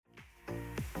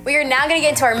We are now going to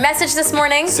get into our message this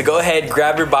morning. So go ahead,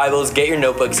 grab your Bibles, get your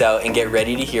notebooks out, and get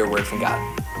ready to hear a word from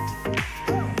God.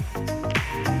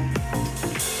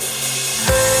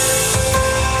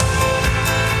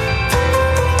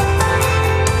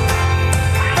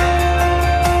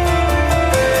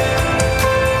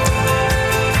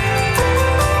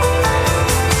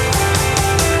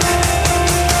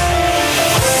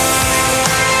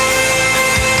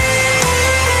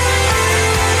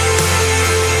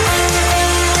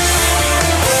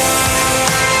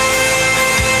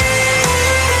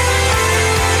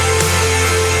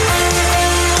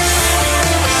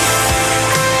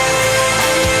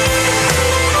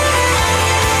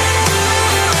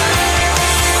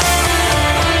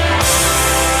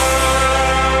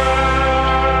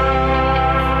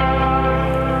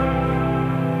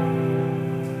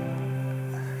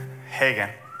 Hey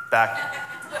again, back.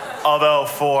 Although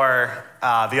for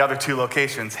the other two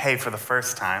locations, hey for the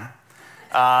first time.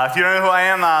 If you don't know who I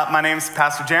am, my name's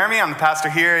Pastor Jeremy. I'm the pastor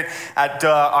here at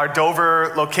our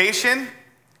Dover location.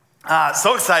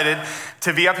 So excited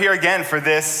to be up here again for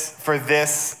this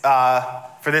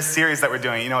series that we're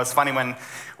doing. You know, it's funny when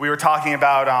we were talking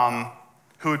about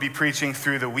who would be preaching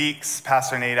through the weeks.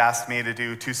 Pastor Nate asked me to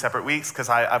do 2 separate weeks because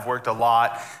I've worked a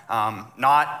lot,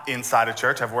 not inside a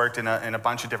church. I've worked in a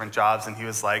bunch of different jobs, and he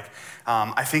was like,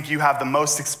 I think you have the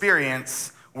most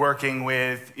experience working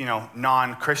with,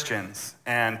 non-Christians.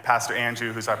 And Pastor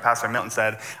Andrew, who's our pastor at Milton,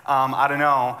 said, I don't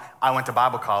know, I went to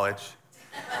Bible college.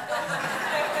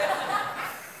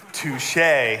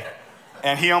 Touché.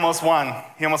 And he almost won.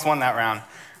 He almost won that round.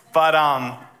 But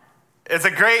it's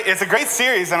a great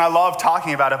series, and I love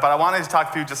talking about it, but I wanted to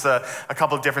talk through just a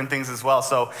couple of different things as well.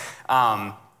 So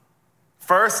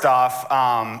first off,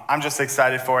 I'm just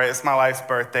excited for it. It's my wife's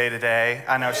birthday today.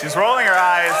 I know, she's rolling her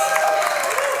eyes.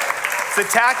 It's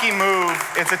a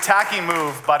tacky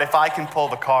move, but if I can pull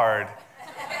the card,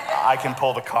 I can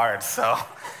pull the card. So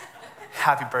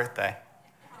happy birthday.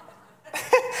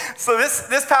 So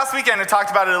this past weekend, I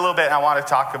talked about it a little bit, and I want to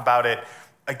talk about it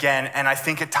again, and I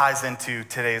think it ties into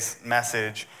today's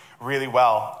message really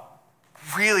well.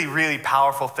 Really, really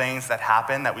powerful things that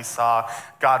happened that we saw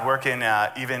God working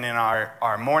even in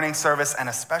our morning service, and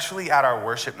especially at our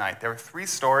worship night. There were 3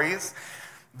 stories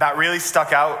that really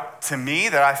stuck out to me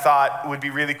that I thought would be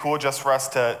really cool just for us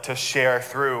to share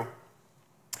through.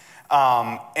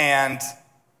 And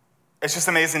it's just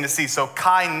amazing to see. So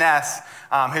Kai Ness,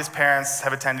 his parents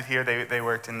have attended here. They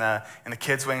worked in the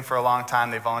kids wing for a long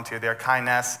time. They volunteered there. Kai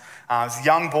Ness was a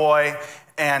young boy,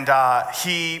 and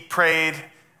he prayed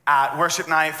at worship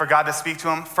night for God to speak to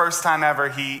him. First time ever,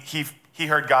 he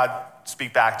heard God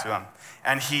speak back to him,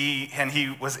 and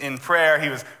he was in prayer. He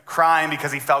was crying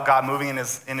because he felt God moving in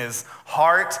his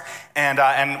heart,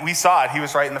 and we saw it. He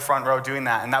was right in the front row doing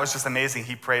that, and that was just amazing.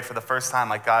 He prayed for the first time,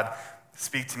 like, God,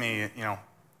 speak to me,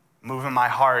 move in my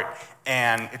heart,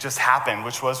 and it just happened,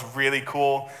 which was really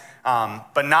cool.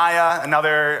 Benaiah,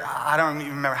 another, I don't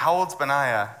even remember, how old's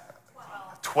Benaiah?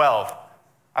 12.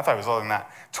 I thought he was older than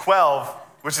that. 12,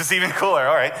 which is even cooler,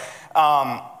 all right.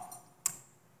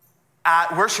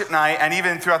 At worship night, and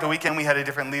even throughout the weekend, we had a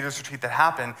different leaders retreat that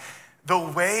happened. The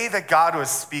way that God was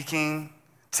speaking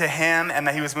to him and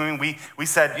that he was moving, we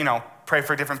said, pray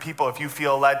for different people. If you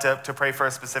feel led to pray for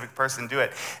a specific person, do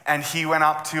it. And he went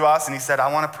up to us and he said,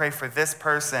 I want to pray for this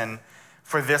person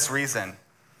for this reason,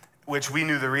 which we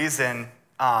knew the reason,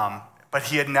 but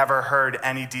he had never heard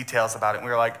any details about it. And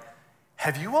we were like,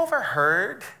 have you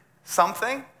overheard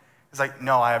something? He's like,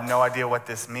 no, I have no idea what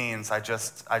this means. I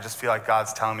just feel like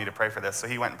God's telling me to pray for this. So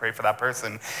he went and prayed for that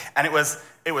person. And it was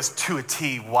to a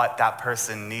T what that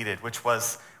person needed, which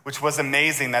was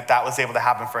amazing that was able to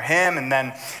happen for him. And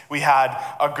then we had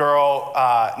a girl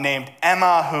named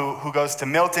Emma who goes to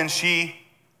Milton. She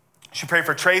prayed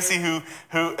for Tracy who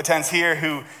attends here,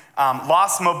 who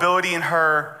lost mobility in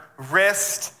her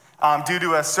wrist due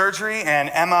to a surgery. And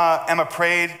Emma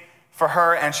prayed for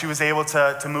her, and she was able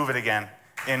to move it again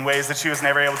in ways that she was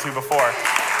never able to before.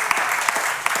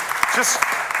 Just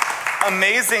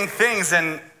amazing things.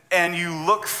 And you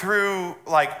look through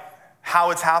like how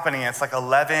it's happening. It's like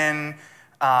 11-year-olds,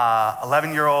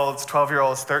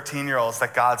 12-year-olds, 13-year-olds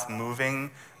that God's moving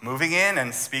in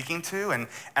and speaking to. And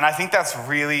I think that's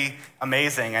really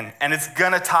amazing. And it's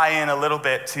gonna tie in a little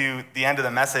bit to the end of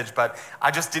the message, but I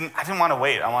didn't want to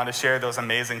wait. I wanted to share those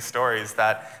amazing stories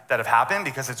that have happened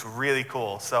because it's really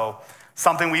cool. So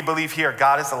something we believe here,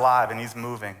 God is alive and he's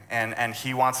moving, and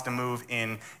he wants to move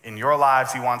in your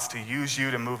lives. He wants to use you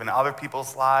to move in other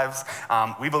people's lives.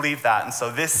 We believe that. And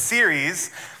so this series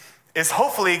is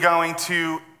hopefully going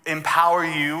to empower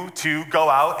you to go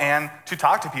out and to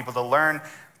talk to people, to learn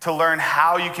to learn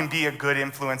how you can be a good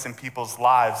influence in people's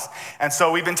lives. And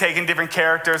so we've been taking different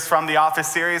characters from the Office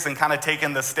series and kind of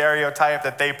taking the stereotype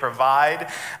that they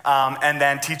provide and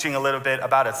then teaching a little bit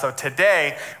about it. So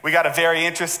today, we got a very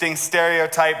interesting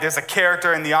stereotype. There's a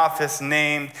character in the Office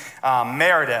named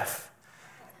Meredith.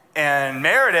 And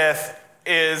Meredith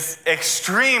is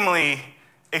extremely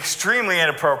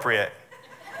inappropriate.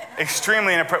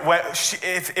 Extremely inappropriate.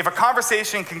 If a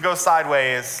conversation can go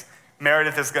sideways,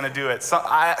 Meredith is going to do it.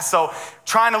 So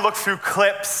trying to look through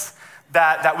clips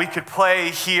that we could play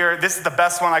here, this is the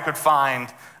best one I could find,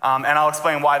 and I'll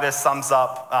explain why this sums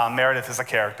up Meredith as a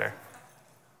character.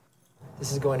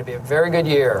 This is going to be a very good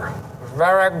year.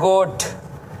 Very good.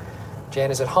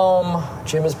 Jan is at home.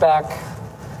 Jim is back.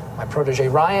 My protege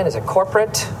Ryan is at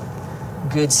corporate.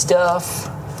 Good stuff.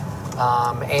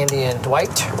 Andy and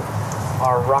Dwight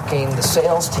are rocking the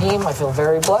sales team. I feel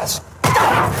very blessed.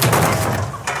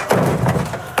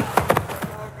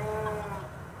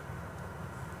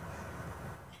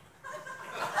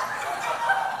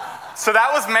 So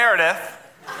that was Meredith.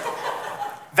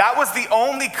 That was the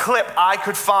only clip I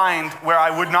could find where I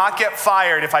would not get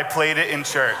fired if I played it in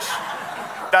church.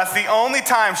 That's the only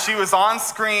time she was on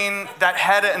screen that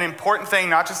had an important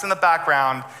thing, not just in the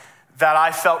background, that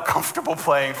I felt comfortable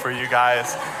playing for you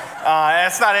guys. And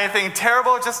it's not anything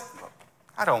terrible, just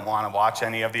I don't want to watch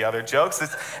any of the other jokes.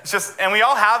 It's just, and we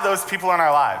all have those people in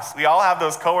our lives. We all have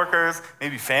those coworkers,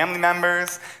 maybe family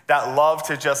members that love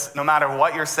to just, no matter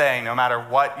what you're saying, no matter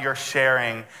what you're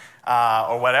sharing,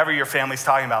 or whatever your family's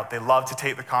talking about, they love to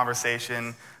take the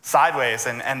conversation sideways.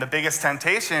 And the biggest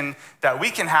temptation that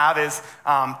we can have is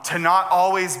to not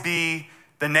always be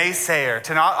the naysayer,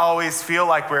 to not always feel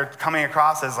like we're coming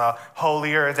across as a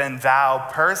holier than thou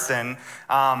person.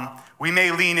 We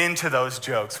may lean into those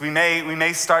jokes. We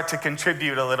may start to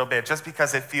contribute a little bit just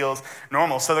because it feels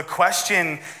normal. So the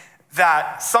question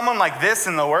that someone like this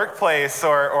in the workplace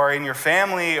or in your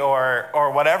family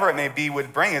or whatever it may be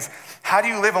would bring is, how do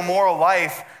you live a moral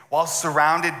life while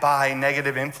surrounded by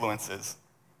negative influences?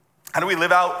 How do we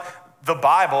live out the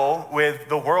Bible with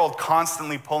the world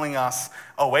constantly pulling us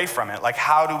away from it? Like,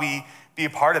 how do we be a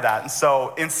part of that? And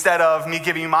so instead of me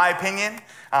giving you my opinion,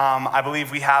 I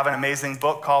believe we have an amazing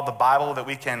book called The Bible that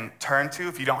we can turn to.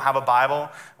 If you don't have a Bible,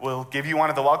 we'll give you one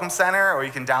at the Welcome Center, or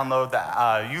you can download the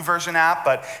YouVersion app.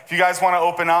 But if you guys want to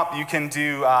open up, you can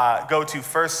go to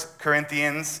 1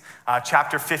 Corinthians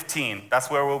chapter 15. That's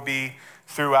where we'll be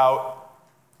throughout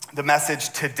the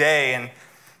message today. And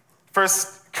 1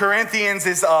 Corinthians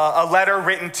is a letter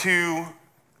written to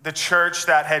the church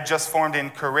that had just formed in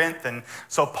Corinth. And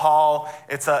so Paul,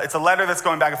 it's a letter that's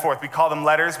going back and forth. We call them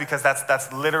letters because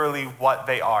that's literally what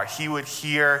they are. He would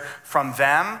hear from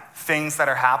them things that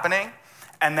are happening,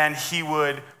 and then he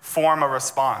would form a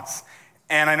response.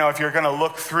 And I know if you're going to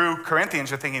look through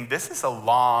Corinthians, you're thinking, this is a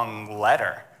long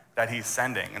letter that he's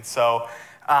sending. And so,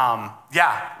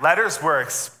 letters were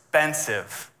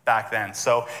expensive back then.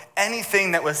 So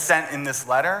anything that was sent in this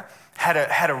letter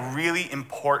had a really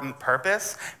important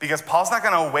purpose, because Paul's not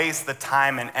going to waste the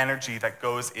time and energy that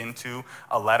goes into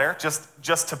a letter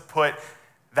just to put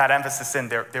that emphasis in.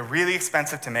 They're really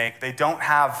expensive to make. They don't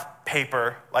have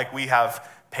paper like we have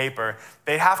paper.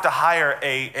 They have to hire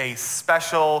a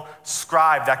special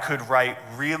scribe that could write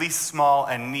really small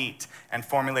and neat and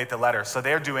formulate the letter. So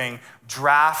they're doing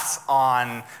drafts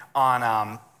on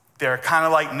they're kind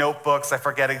of like notebooks. I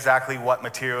forget exactly what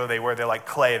material they were. They're like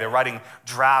clay. They're writing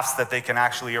drafts that they can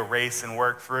actually erase and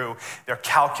work through. They're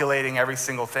calculating every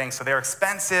single thing. So they're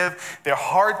expensive. They're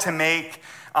hard to make.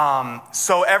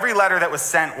 So every letter that was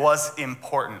sent was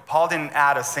important. Paul didn't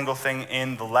add a single thing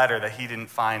in the letter that he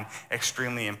didn't find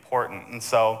extremely important. And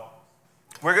so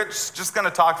we're just going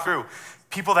to talk through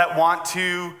people that want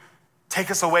to take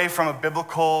us away from a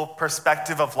biblical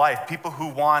perspective of life, people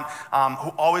who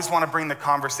always want to bring the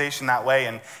conversation that way.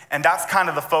 And that's kind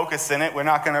of the focus in it. We're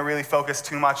not going to really focus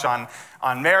too much on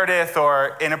Meredith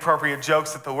or inappropriate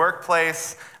jokes at the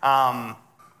workplace.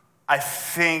 I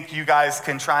think you guys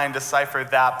can try and decipher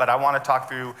that, but I want to talk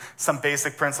through some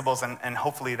basic principles, and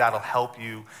hopefully that'll help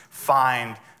you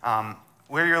find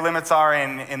where your limits are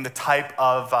in the type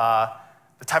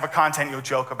of content you'll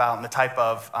joke about and the type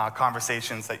of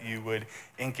conversations that you would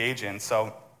engage in.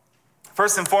 So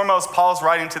first and foremost, Paul's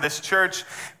writing to this church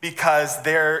because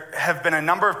there have been a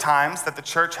number of times that the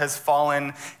church has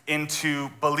fallen into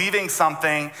believing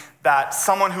something that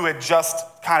someone who had just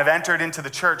kind of entered into the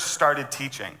church started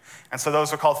teaching. And so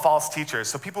those are called false teachers.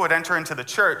 So people would enter into the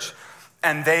church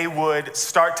and they would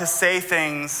start to say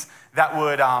things that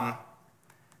would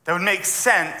make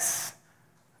sense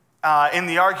in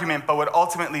the argument, but would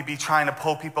ultimately be trying to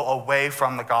pull people away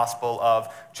from the gospel of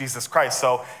Jesus Christ.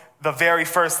 So the very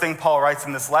first thing Paul writes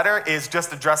in this letter is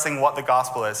just addressing what the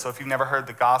gospel is. So if you've never heard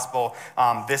the gospel,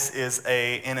 this is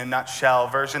in a nutshell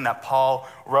version that Paul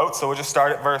wrote. So we'll just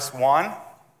start at verse 1.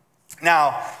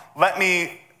 Now, let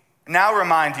me now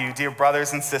remind you, dear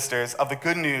brothers and sisters, of the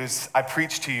good news I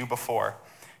preached to you before.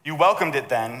 You welcomed it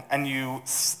then, and you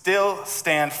still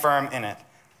stand firm in it.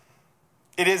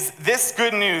 It is this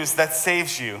good news that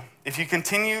saves you if you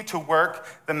continue to work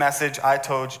the message I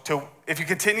told you, if you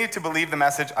continue to believe the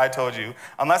message I told you,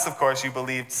 unless, of course, you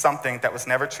believed something that was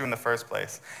never true in the first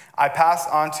place. I passed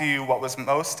on to you what was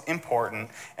most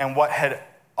important and what had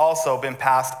also been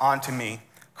passed on to me.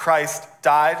 Christ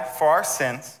died for our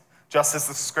sins, just as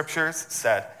the scriptures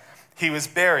said. He was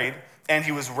buried, and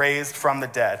he was raised from the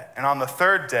dead. And on the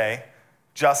third day,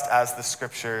 just as the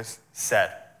scriptures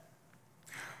said.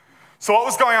 So what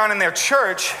was going on in their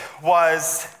church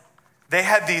was they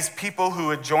had these people who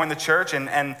had joined the church,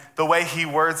 and the way he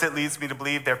words it leads me to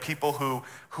believe they're people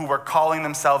who were calling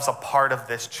themselves a part of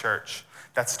this church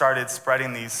that started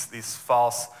spreading these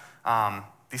false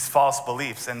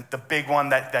beliefs. And the big one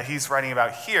that he's writing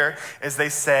about here is they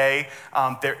say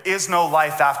there is no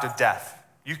life after death.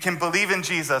 You can believe in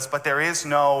Jesus, but there is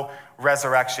no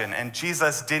resurrection. And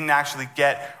Jesus didn't actually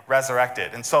get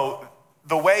resurrected. And so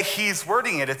the way he's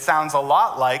wording it, it sounds a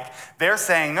lot like they're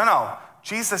saying, no,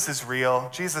 Jesus is real.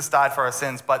 Jesus died for our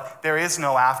sins, but there is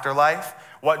no afterlife.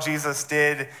 What Jesus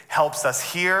did helps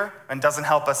us here and doesn't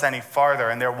help us any farther,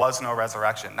 and there was no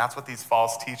resurrection. That's what these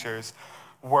false teachers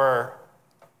were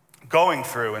going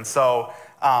through. And so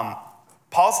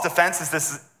Paul's defense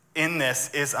in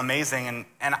this is amazing,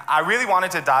 and I really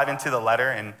wanted to dive into the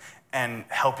letter and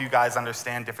help you guys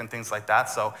understand different things like that.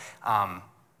 So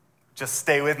just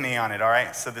stay with me on it, all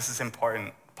right? So this is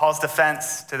important. Paul's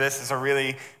defense to this is a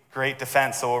really great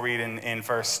defense, so we'll read in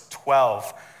verse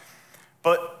 12.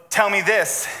 But tell me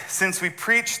this, since we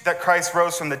preach that Christ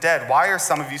rose from the dead, why are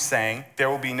some of you saying there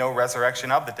will be no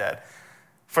resurrection of the dead?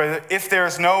 For if there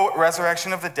is no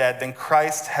resurrection of the dead, then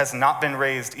Christ has not been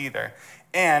raised either.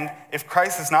 And if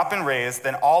Christ has not been raised,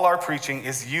 then all our preaching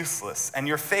is useless, and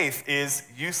your faith is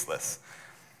useless.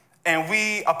 And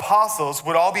we apostles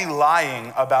would all be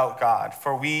lying about God,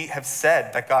 for we have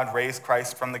said that God raised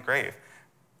Christ from the grave.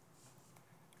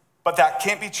 But that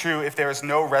can't be true if there is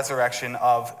no resurrection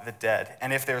of the dead.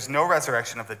 And if there is no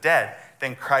resurrection of the dead,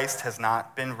 then Christ has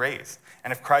not been raised.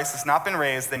 And if Christ has not been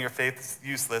raised, then your faith is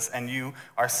useless, and you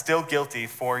are still guilty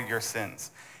for your sins.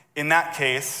 In that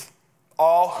case,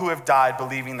 all who have died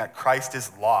believing that Christ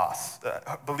is lost,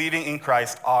 believing in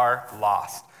Christ are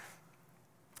lost.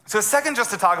 So a second,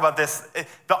 just to talk about this,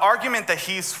 the argument that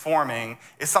he's forming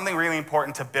is something really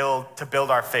important to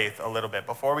build our faith a little bit.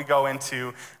 Before we go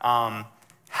into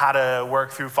how to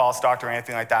work through false doctrine or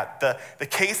anything like that, the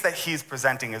case that he's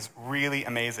presenting is really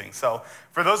amazing. So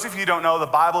for those of you who don't know, the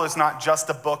Bible is not just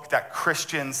a book that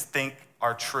Christians think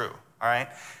are true, all right?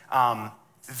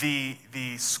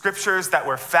 The scriptures that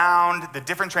were found, the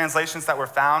different translations that were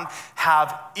found,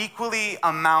 have equally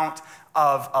amount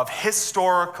of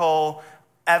historical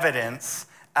evidence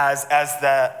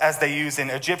as they use in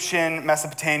Egyptian,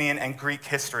 Mesopotamian, and Greek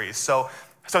histories. So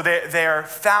they're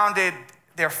founded,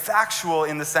 they're factual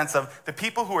in the sense of the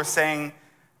people who are saying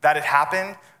that it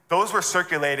happened, those were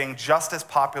circulating just as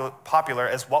popular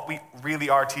as what we really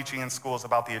are teaching in schools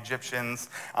about the Egyptians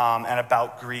and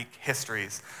about Greek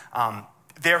histories.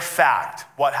 They're fact,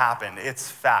 what happened, it's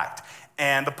fact.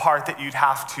 And the part that you'd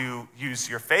have to use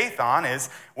your faith on is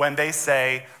when they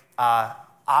say,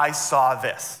 I saw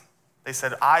this. They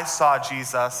said, I saw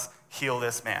Jesus heal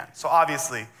this man. So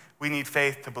obviously, we need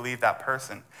faith to believe that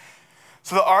person.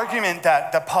 So the argument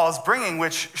that Paul's bringing,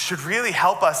 which should really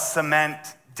help us cement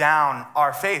down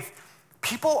our faith,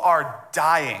 people are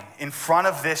dying in front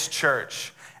of this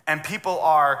church, and people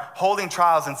are holding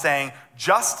trials and saying,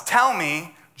 just tell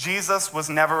me Jesus was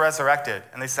never resurrected.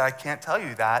 And they said, I can't tell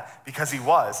you that because he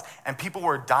was. And people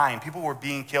were dying. People were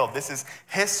being killed. This is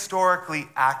historically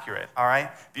accurate, all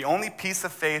right? The only piece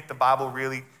of faith the Bible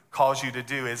really calls you to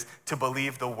do is to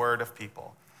believe the word of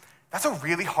people. That's a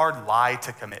really hard lie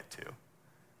to commit to.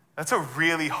 That's a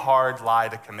really hard lie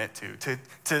to commit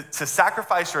to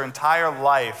sacrifice your entire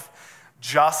life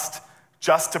just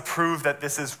to prove that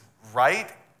this is right.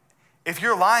 If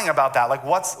you're lying about that, like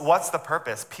what's the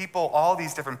purpose? People, all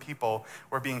these different people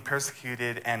were being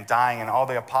persecuted and dying, and all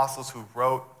the apostles who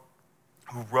wrote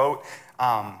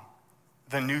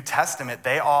the New Testament,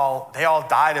 they all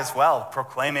died as well,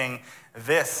 proclaiming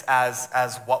this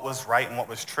as what was right and what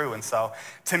was true. And so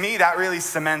to me, that really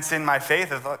cements in my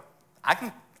faith of,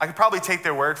 I I could probably take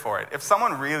their word for it. If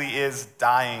someone really is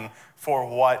dying for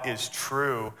what is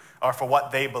true or for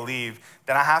what they believe,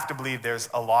 then I have to believe there's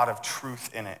a lot of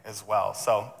truth in it as well.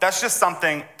 So that's just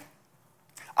something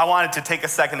I wanted to take a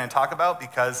second and talk about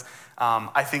because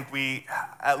I think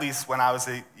at least when I was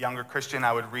a younger Christian,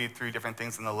 I would read through different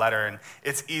things in the letter. And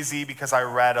it's easy because I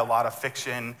read a lot of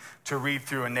fiction to read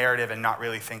through a narrative and not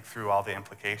really think through all the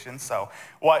implications. So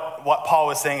what Paul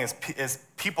was saying is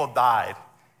people died.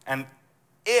 And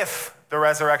if the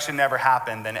resurrection never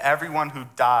happened, then everyone who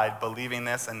died believing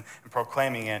this and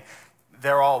proclaiming it,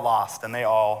 they're all lost and they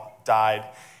all died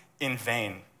in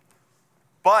vain.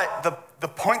 But the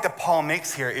point that Paul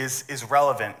makes here is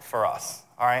relevant for us,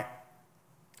 all right?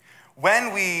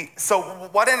 So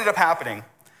what ended up happening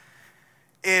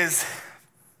is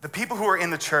the people who were in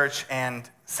the church and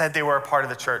said they were a part of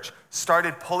the church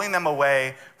started pulling them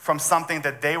away from something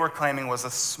that they were claiming was a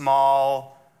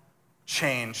small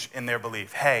change in their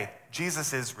belief. Hey,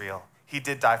 Jesus is real. He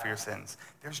did die for your sins.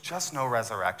 There's just no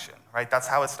resurrection, right? That's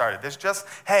how it started. There's just,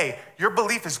 hey, your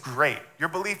belief is great. Your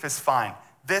belief is fine.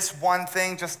 This one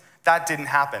thing, that didn't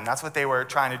happen. That's what they were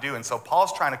trying to do. And so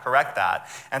Paul's trying to correct that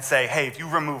and say, hey, if you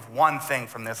remove one thing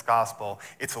from this gospel,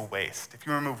 it's a waste. If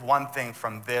you remove one thing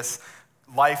from this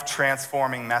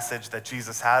life-transforming message that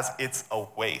Jesus has, it's a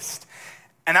waste.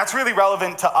 And that's really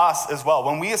relevant to us as well.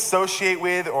 When we associate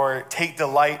with or take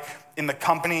delight in the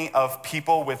company of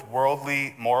people with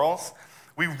worldly morals,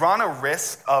 we run a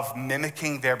risk of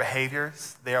mimicking their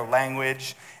behaviors, their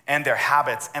language, and their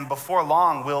habits. And before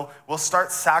long, we'll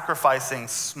start sacrificing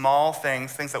small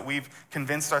things that we've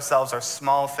convinced ourselves are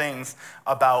small things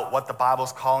about what the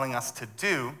Bible's calling us to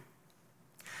do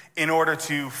in order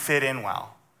to fit in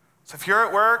well. So if you're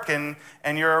at work and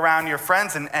you're around your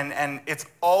friends and it's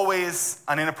always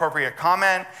an inappropriate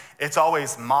comment, it's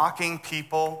always mocking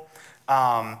people,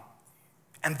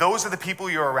 and those are the people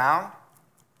you're around,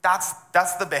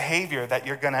 that's the behavior that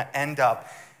you're going to end up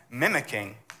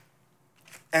mimicking.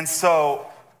 And so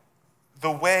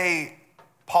the way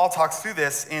Paul talks through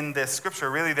this in this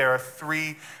scripture, really there are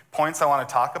 3 points I want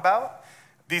to talk about.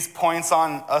 These points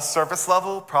on a surface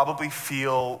level probably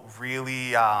feel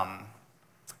really,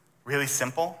 really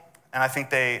simple. And I think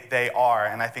they are,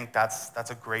 and I think that's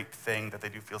a great thing that they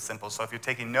do feel simple. So if you're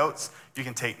taking notes, you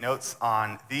can take notes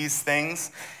on these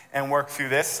things and work through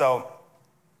this. So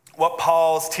what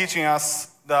Paul's teaching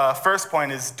us, the first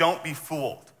point is don't be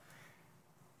fooled.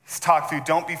 He's talked through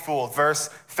don't be fooled. Verse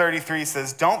 33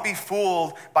 says, don't be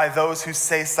fooled by those who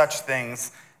say such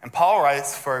things. And Paul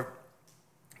writes, for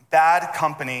bad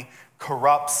company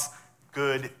corrupts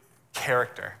good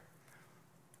character.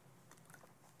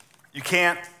 You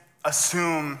can't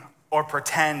assume or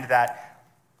pretend that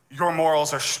your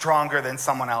morals are stronger than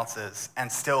someone else's and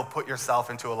still put yourself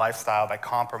into a lifestyle that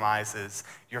compromises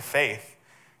your faith.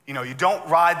 You don't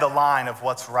ride the line of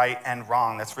what's right and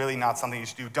wrong. That's really not something you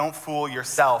should do. Don't fool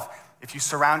yourself. If you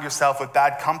surround yourself with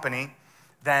bad company,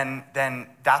 then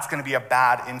that's going to be a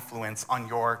bad influence on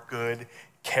your good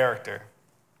character.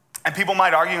 And people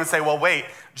might argue and say, well, wait,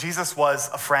 Jesus was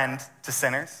a friend to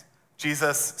sinners.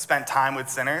 Jesus spent time with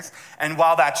sinners. And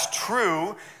while that's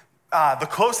true, the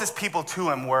closest people to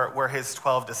him were his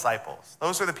 12 disciples.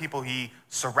 Those are the people he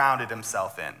surrounded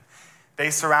himself in. They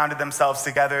surrounded themselves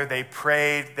together. They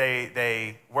prayed.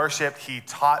 They worshiped. He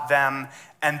taught them.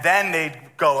 And then they'd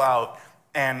go out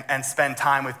and spend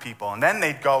time with people. And then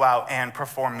they'd go out and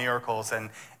perform miracles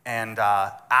and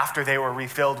after they were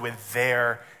refilled with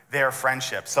their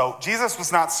friendship. So Jesus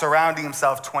was not surrounding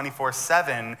himself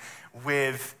 24/7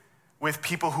 with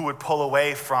people who would pull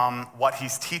away from what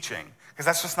he's teaching, because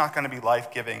that's just not going to be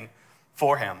life-giving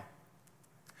for him.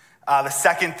 The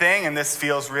second thing, and this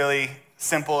feels really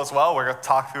simple as well, we're going to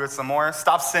talk through it some more,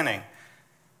 stop sinning.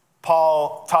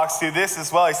 Paul talks through this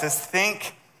as well. He says,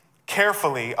 think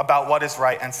carefully about what is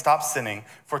right and stop sinning,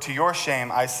 for to your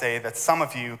shame I say that some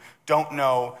of you don't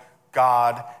know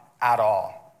God at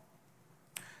all.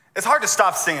 It's hard to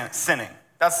stop sinning.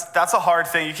 That's a hard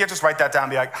thing. You can't just write that down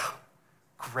and be like, oh,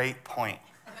 great point.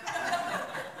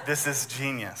 This is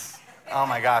genius. Oh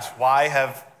my gosh, why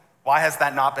has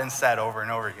that not been said over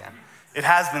and over again? It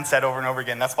has been said over and over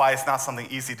again. That's why it's not something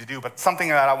easy to do, but something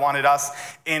that I wanted us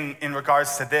in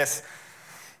regards to this.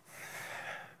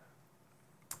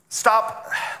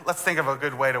 Stop, let's think of a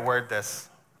good way to word this.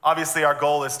 Obviously, our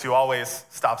goal is to always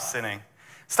stop sinning.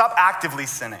 Stop actively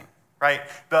sinning, right?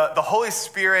 The Holy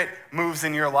Spirit moves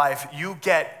in your life. You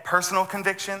get personal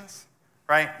convictions,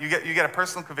 right? You get a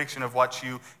personal conviction of what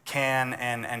you can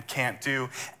and can't do.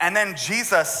 And then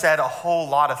Jesus said a whole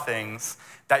lot of things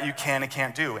that you can and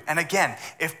can't do. And again,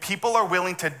 if people are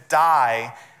willing to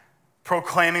die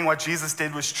proclaiming what Jesus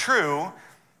did was true,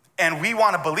 and we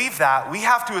want to believe that, we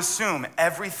have to assume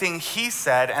everything he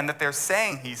said and that they're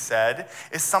saying he said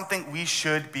is something we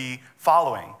should be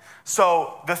following.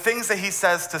 So the things that he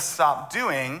says to stop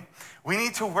doing, we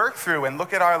need to work through and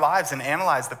look at our lives and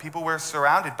analyze the people we're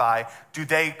surrounded by. Do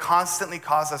they constantly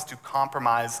cause us to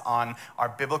compromise on our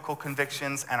biblical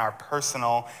convictions and our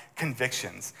personal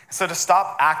convictions? So to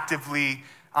stop actively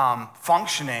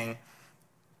functioning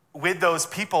with those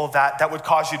people that would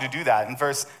cause you to do that. In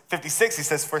verse 56, he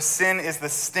says, "For sin is the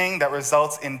sting that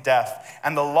results in death,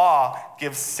 and the law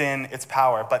gives sin its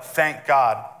power. But thank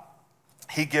God,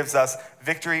 he gives us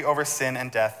victory over sin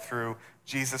and death through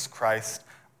Jesus Christ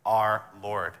our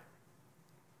Lord."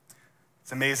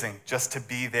 It's amazing just to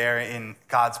be there in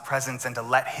God's presence and to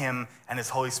let him and his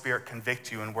Holy Spirit convict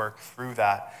you and work through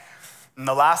that. And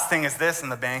the last thing is this,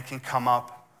 and the band can come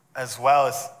up as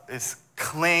well, is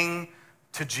cling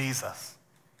to Jesus.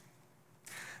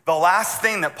 The last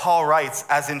thing that Paul writes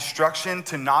as instruction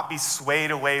to not be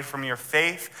swayed away from your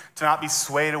faith, to not be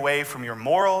swayed away from your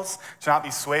morals, to not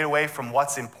be swayed away from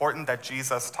what's important that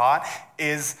Jesus taught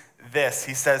is this.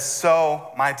 He says,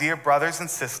 "So, my dear brothers and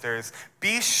sisters,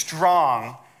 be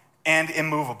strong and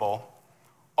immovable.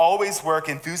 Always work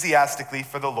enthusiastically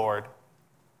for the Lord,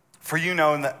 for you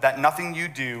know that nothing you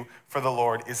do for the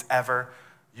Lord is ever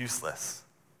useless."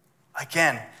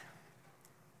 Again,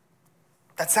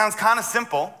 that sounds kind of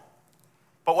simple,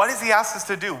 but what does he ask us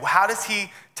to do? How does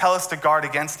he tell us to guard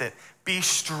against it? Be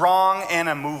strong and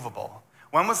immovable.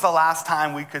 When was the last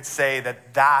time we could say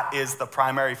that is the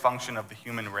primary function of the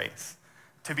human race?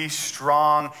 To be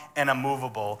strong and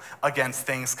immovable against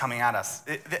things coming at us.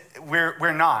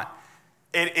 We're not.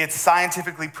 It's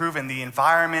scientifically proven the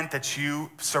environment that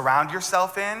you surround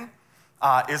yourself in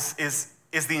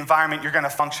is the environment you're going to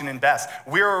function in best.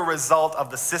 We're a result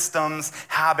of the systems,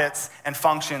 habits, and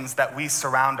functions that we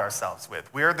surround ourselves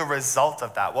with. We're the result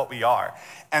of that, what we are.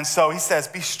 And so he says,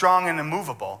 be strong and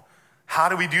immovable. How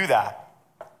do we do that?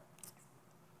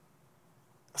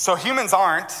 So humans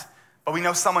aren't, but we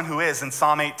know someone who is. And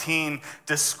Psalm 18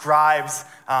 describes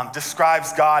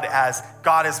God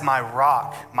as my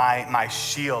rock, my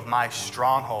shield, my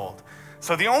stronghold.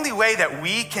 So the only way that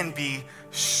we can be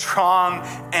strong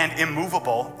and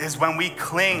immovable is when we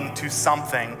cling to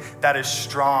something that is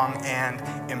strong and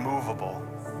immovable.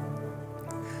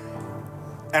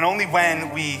 And only when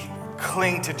we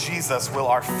cling to Jesus will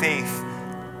our faith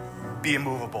be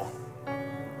immovable.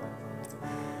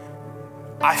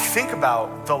 I think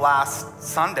about the last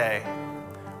Sunday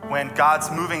when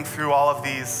God's moving through all of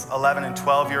these 11 and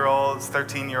 12-year-olds,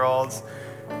 13-year-olds.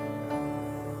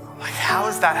 Like, how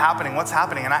is that happening? What's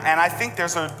happening? And I think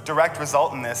there's a direct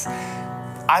result in this.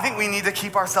 I think we need to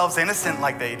keep ourselves innocent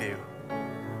like they do.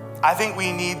 I think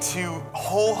we need to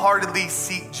wholeheartedly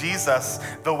seek Jesus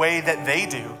the way that they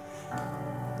do.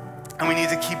 And we need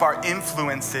to keep our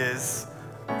influences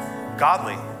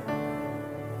godly.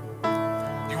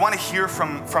 You want to hear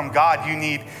from God, you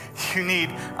need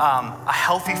a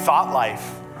healthy thought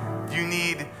life. You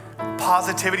need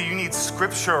positivity. You need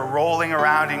scripture rolling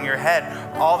around in your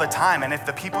head all the time. And if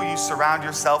the people you surround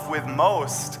yourself with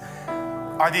most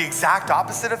are the exact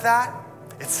opposite of that,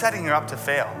 it's setting you up to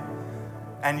fail.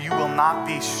 And you will not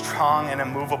be strong and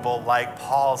immovable like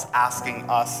Paul's asking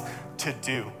us to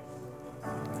do.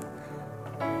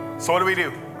 So what do we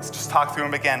do? Let's just talk through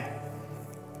them again.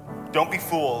 Don't be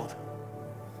fooled.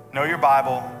 Know your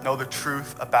Bible. Know the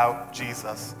truth about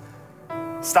Jesus.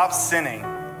 Stop sinning.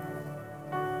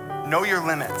 Know your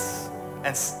limits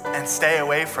and stay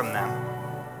away from them.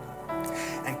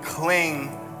 And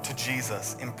cling to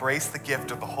Jesus. Embrace the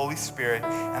gift of the Holy Spirit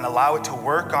and allow it to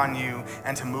work on you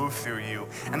and to move through you.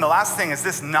 And the last thing is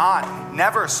this,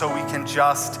 never so we can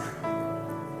just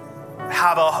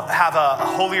have a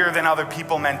holier than other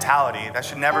people mentality. That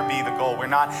should never be the goal. We're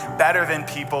not better than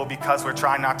people because we're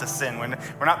trying not to sin.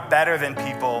 We're not better than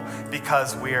people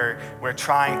because we're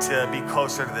trying to be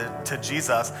closer to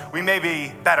Jesus. We may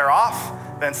be better off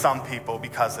than some people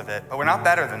because of it, but we're not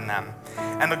better than them.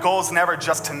 And the goal is never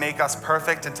just to make us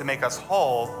perfect and to make us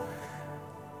whole,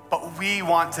 but we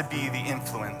want to be the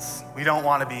influence. We don't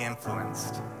want to be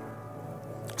influenced.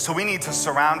 So we need to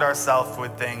surround ourselves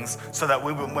with things so that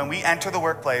when we enter the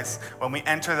workplace, when we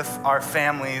enter our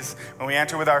families, when we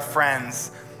enter with our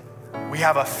friends, we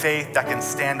have a faith that can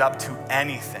stand up to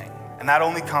anything. And that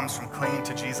only comes from clinging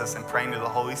to Jesus and praying to the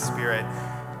Holy Spirit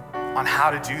on how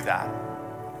to do that.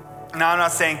 Now, I'm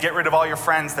not saying get rid of all your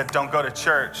friends that don't go to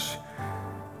church.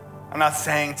 I'm not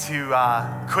saying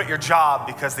to quit your job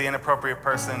because the inappropriate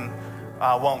person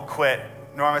won't quit.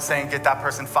 Nor am I saying get that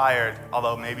person fired,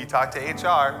 although maybe talk to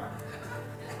HR.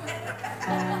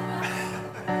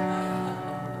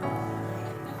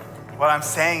 What I'm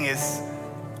saying is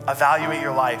evaluate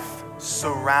your life.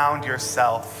 Surround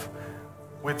yourself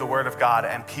with the Word of God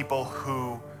and people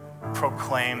who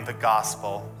proclaim the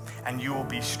gospel, and you will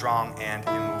be strong and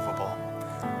immovable.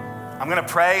 I'm going to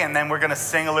pray, and then we're going to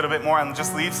sing a little bit more and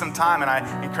just leave some time. And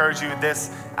I encourage you with this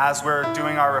as we're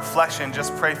doing our reflection.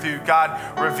 Just pray through, God,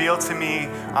 reveal to me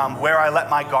where I let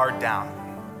my guard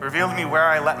down. Reveal to me where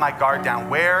I let my guard down.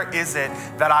 Where is it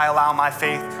that I allow my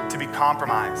faith to be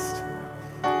compromised?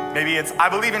 Maybe it's, I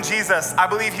believe in Jesus. I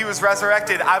believe he was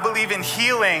resurrected. I believe in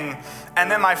healing. And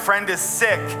then my friend is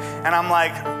sick. And I'm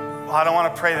like, well, I don't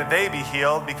want to pray that they be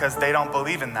healed because they don't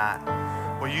believe in that.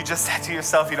 Well, you just said to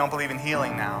yourself you don't believe in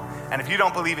healing now. And if you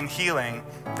don't believe in healing,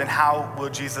 then how will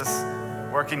Jesus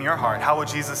work in your heart? How will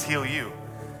Jesus heal you?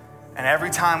 And every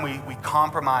time we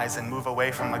compromise and move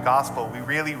away from the gospel, we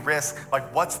really risk,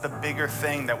 like, what's the bigger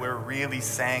thing that we're really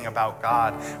saying about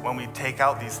God when we take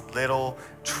out these little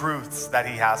truths that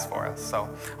he has for us? So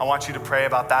I want you to pray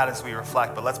about that as we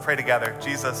reflect, but let's pray together.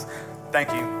 Jesus, thank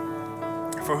you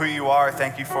for who you are.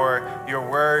 Thank you for your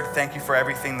word. Thank you for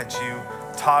everything that you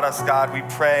taught us, God. We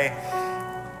pray,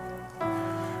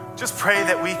 just pray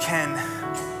that we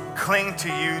can cling to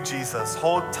you, Jesus,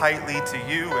 hold tightly to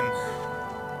you. And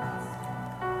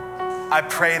I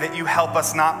pray that you help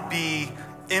us not be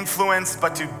influenced,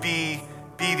 but to be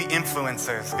the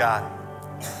influencers, God.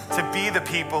 To be the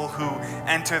people who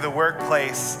enter the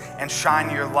workplace and shine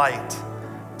your light.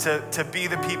 To be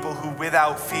the people who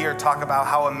without fear talk about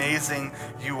how amazing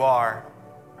you are.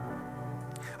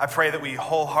 I pray that we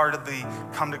wholeheartedly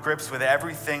come to grips with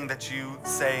everything that you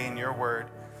say in your word.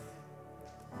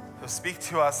 So speak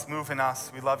to us, move in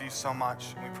us. We love you so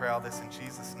much. We pray all this in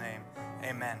Jesus' name.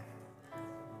 Amen.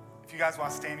 If you guys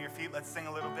want to stand to your feet, let's sing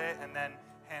a little bit, and then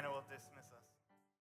Hannah will